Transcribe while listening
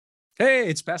Hey,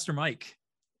 it's Pastor Mike.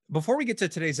 Before we get to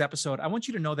today's episode, I want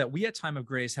you to know that we at Time of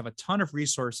Grace have a ton of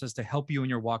resources to help you in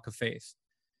your walk of faith.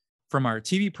 From our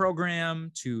TV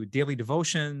program to daily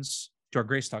devotions, to our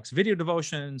Grace Talks video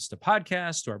devotions, to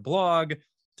podcasts, to our blog,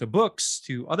 to books,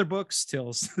 to other books,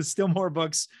 till still more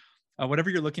books,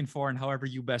 whatever you're looking for and however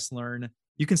you best learn,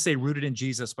 you can stay rooted in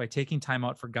Jesus by taking time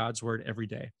out for God's word every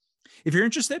day. If you're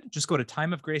interested, just go to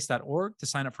timeofgrace.org to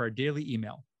sign up for our daily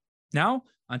email. Now,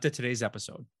 onto today's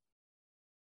episode.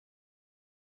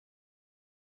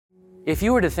 If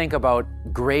you were to think about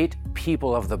great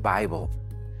people of the Bible,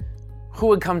 who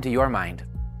would come to your mind?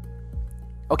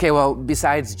 Okay, well,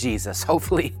 besides Jesus,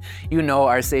 hopefully you know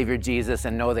our Savior Jesus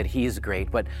and know that He's great.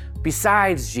 But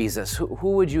besides Jesus,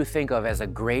 who would you think of as a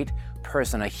great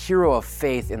person, a hero of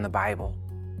faith in the Bible?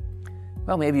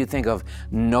 Well, maybe you think of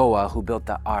Noah, who built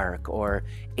the ark, or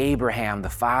Abraham, the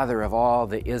father of all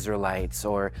the Israelites,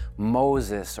 or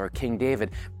Moses, or King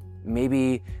David.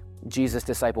 Maybe Jesus'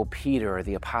 disciple Peter or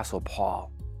the Apostle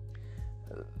Paul.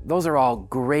 Those are all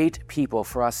great people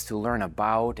for us to learn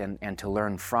about and to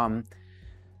learn from.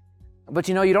 But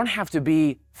you know, you don't have to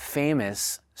be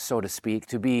famous, so to speak,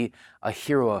 to be a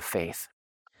hero of faith.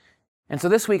 And so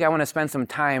this week I want to spend some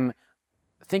time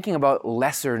thinking about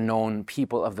lesser known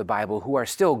people of the Bible who are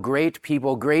still great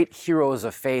people, great heroes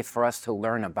of faith for us to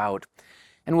learn about.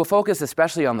 And we'll focus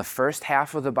especially on the first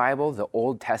half of the Bible, the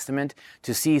Old Testament,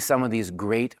 to see some of these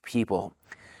great people.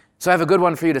 So I have a good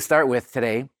one for you to start with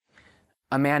today.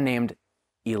 A man named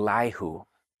Elihu.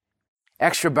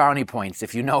 Extra brownie points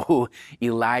if you know who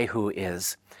Elihu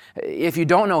is. If you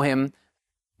don't know him,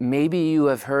 maybe you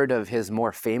have heard of his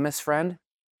more famous friend,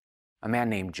 a man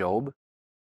named Job.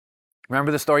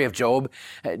 Remember the story of Job?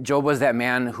 Job was that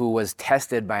man who was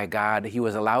tested by God. He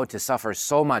was allowed to suffer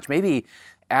so much, maybe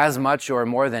as much or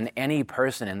more than any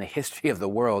person in the history of the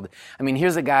world. I mean,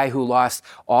 here's a guy who lost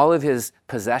all of his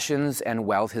possessions and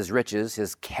wealth, his riches,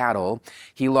 his cattle.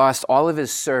 He lost all of his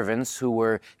servants who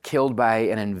were killed by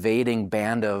an invading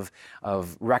band of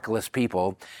reckless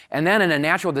people. And then in a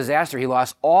natural disaster, he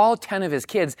lost all 10 of his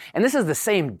kids. And this is the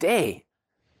same day.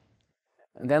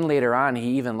 And then later on,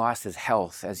 he even lost his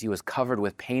health as he was covered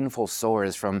with painful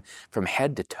sores from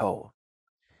head to toe.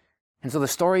 And so the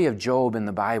story of Job in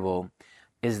the Bible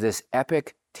is this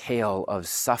epic tale of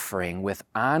suffering with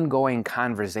ongoing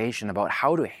conversation about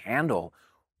how to handle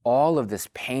all of this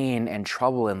pain and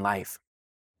trouble in life.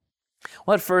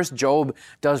 Well, at first, Job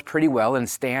does pretty well and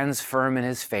stands firm in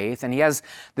his faith, and he has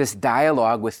this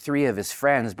dialogue with 3 of his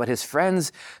friends, but his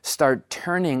friends start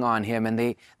turning on him, and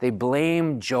they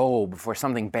blame Job for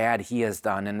something bad he has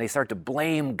done, and they start to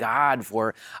blame God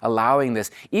for allowing this.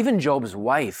 Even Job's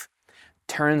wife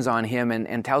turns on him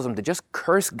and tells him to just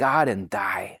curse God and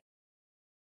die.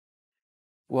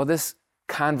 Well, this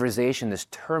conversation, this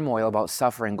turmoil about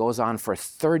suffering goes on for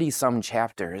 30-some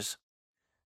chapters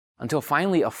until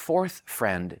finally a 4th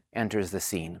friend enters the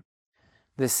scene,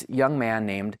 this young man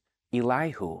named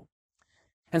Elihu.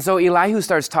 And so Elihu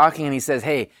starts talking and he says,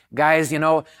 hey, guys, you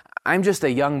know, I'm just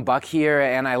a young buck here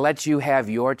and I let you have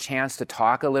your chance to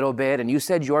talk a little bit and you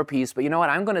said your piece, but you know what,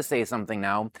 I'm going to say something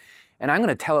now. And I'm going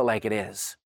to tell it like it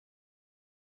is.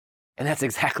 And that's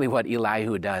exactly what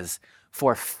Elihu does.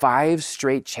 For 5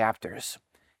 straight chapters,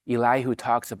 Elihu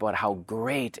talks about how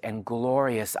great and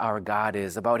glorious our God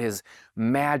is, about His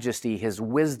majesty, His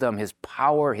wisdom, His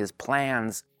power, His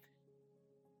plans.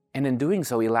 And in doing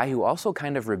so, Elihu also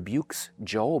kind of rebukes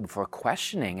Job for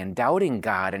questioning and doubting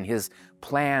God and His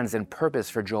plans and purpose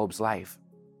for Job's life.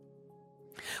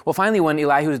 Well, finally, when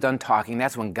Elihu's done talking,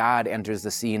 that's when God enters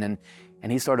the scene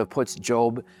and he sort of puts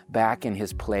Job back in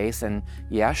his place. And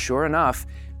yeah, sure enough,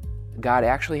 God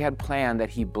actually had planned that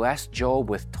He blessed Job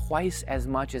with twice as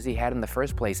much as he had in the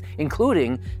first place,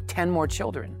 including 10 more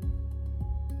children.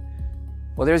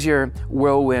 Well, there's your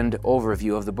whirlwind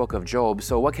overview of the book of Job.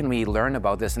 So what can we learn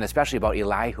about this, and especially about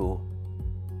Elihu?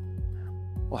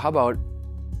 Well, how about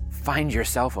find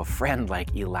yourself a friend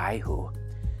like Elihu?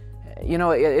 You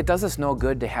know, it does us no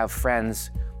good to have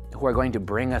friends who are going to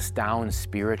bring us down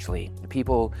spiritually,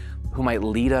 people who might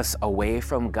lead us away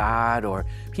from God, or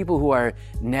people who are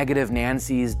negative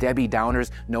Nancy's, Debbie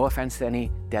Downers. No offense to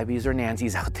any Debbies or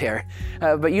Nancy's out there,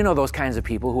 but you know those kinds of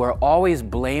people who are always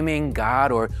blaming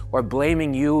God or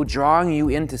blaming you, drawing you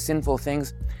into sinful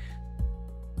things.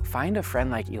 Find a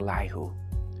friend like Elihu,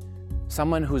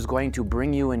 someone who's going to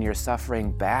bring you in your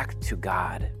suffering back to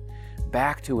God,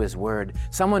 back to His Word,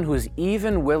 someone who's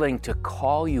even willing to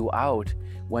call you out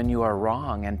when you are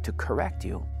wrong and to correct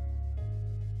you.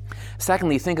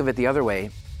 Secondly, think of it the other way.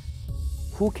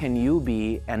 Who can you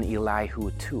be an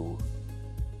Elihu to?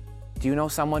 Do you know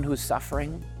someone who's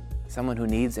suffering? someone who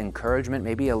needs encouragement,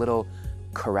 maybe a little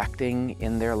correcting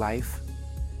in their life.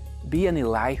 Be an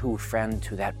Elihu friend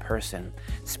to that person.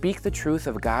 Speak the truth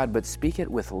of God, but speak it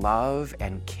with love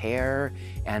and care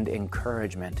and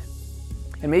encouragement.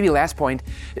 And maybe last point,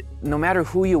 no matter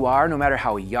who you are, no matter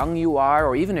how young you are,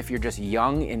 or even if you're just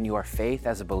young in your faith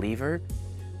as a believer,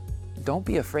 don't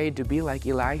be afraid to be like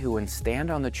Elihu and stand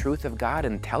on the truth of God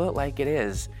and tell it like it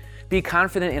is. Be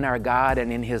confident in our God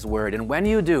and in His Word. And when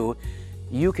you do,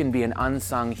 you can be an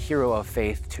unsung hero of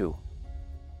faith too.